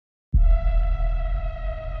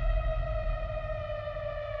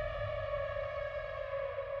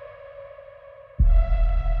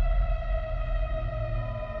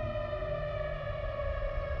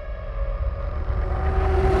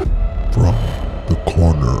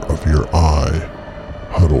of your eye,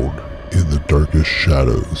 huddled in the darkest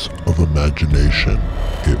shadows of imagination,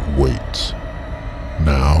 it waits.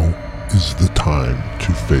 Now is the time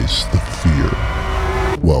to face the fear.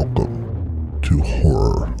 Welcome to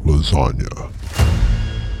Horror Lasagna.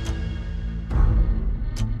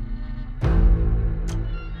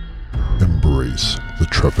 Embrace the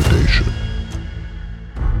trepidation.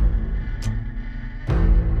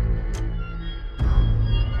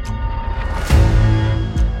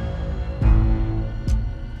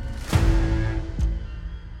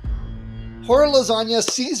 Horror Lasagna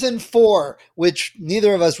Season 4, which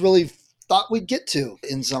neither of us really thought we'd get to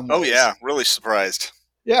in some ways. Oh, yeah. Really surprised.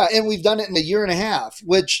 Yeah, and we've done it in a year and a half,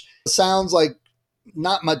 which sounds like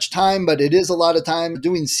not much time, but it is a lot of time.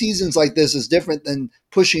 Doing seasons like this is different than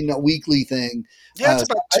pushing a weekly thing. Yeah, it's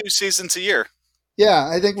about 2 seasons a year. Yeah,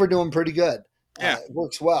 I think we're doing pretty good. Yeah. It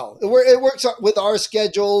works well. It works with our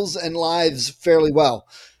schedules and lives fairly well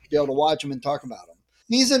to be able to watch them and talk about them.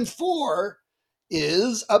 Season 4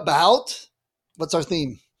 is about... What's our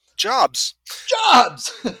theme? Jobs.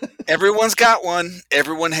 Jobs! Everyone's got one.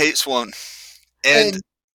 Everyone hates one. And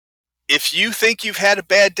if you think you've had a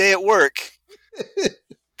bad day at work,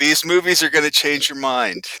 these movies are going to change your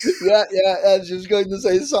mind. Yeah, I was just going to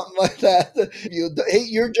say something like that. If you hate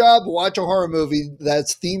your job, watch a horror movie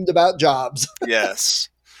that's themed about jobs. Yes.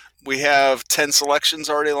 We have 10 selections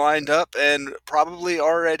already lined up and probably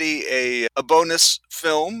already a bonus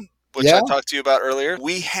film, which I talked to you about earlier.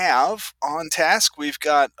 We have on task, we've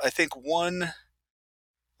got, I think,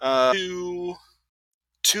 two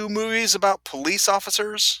movies about police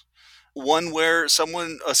officers. One where a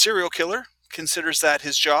serial killer, considers that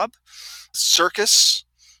his job. Circus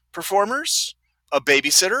performers. A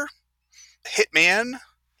babysitter. Hitman.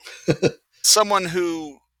 Someone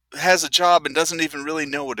who has a job and doesn't even really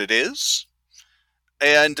know what it is.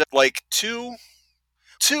 And two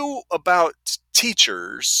about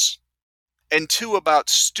teachers and 2 about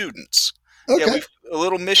students. Okay. Yeah, a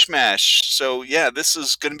little mishmash. So yeah, this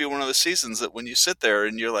is going to be one of the seasons that when you sit there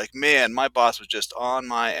and you're like, man, my boss was just on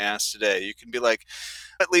my ass today. You can be like,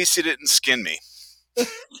 at least he didn't skin me.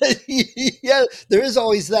 Yeah, there is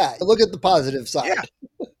always that. Look at the positive side. Yeah,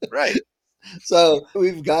 right. So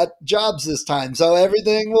we've got jobs this time. So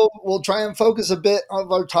everything we'll try and focus a bit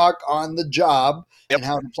of our talk on the job and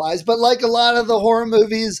how it applies. But like a lot of the horror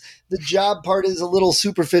movies, the job part is a little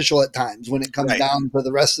superficial at times when it comes down to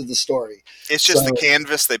the rest of the story. It's just the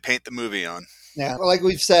canvas they paint the movie on. Yeah, like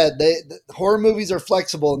we've said, the horror movies are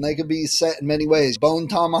flexible and they can be set in many ways. Bone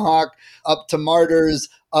Tomahawk, up to Martyrs,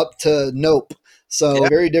 up to Nope. So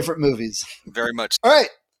very different movies. Very much. All right,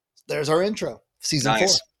 there's our intro. Season 4.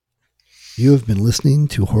 You have been listening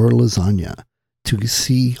to Horror Lasagna. To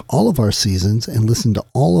see all of our seasons and listen to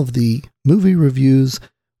all of the movie reviews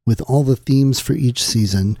with all the themes for each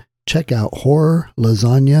season, check out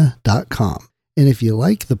horrorlasagna.com. And if you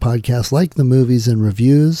like the podcast, like the movies and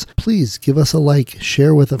reviews, please give us a like,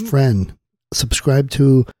 share with a friend, subscribe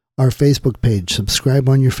to our Facebook page, subscribe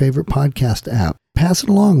on your favorite podcast app. Pass it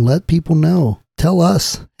along, let people know. Tell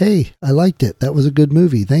us, hey, I liked it. That was a good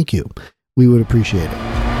movie. Thank you. We would appreciate it.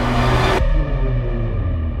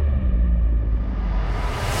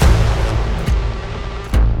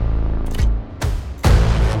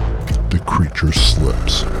 The creature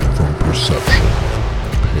slips from perception.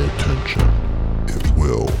 Pay attention. It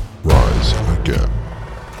will rise again.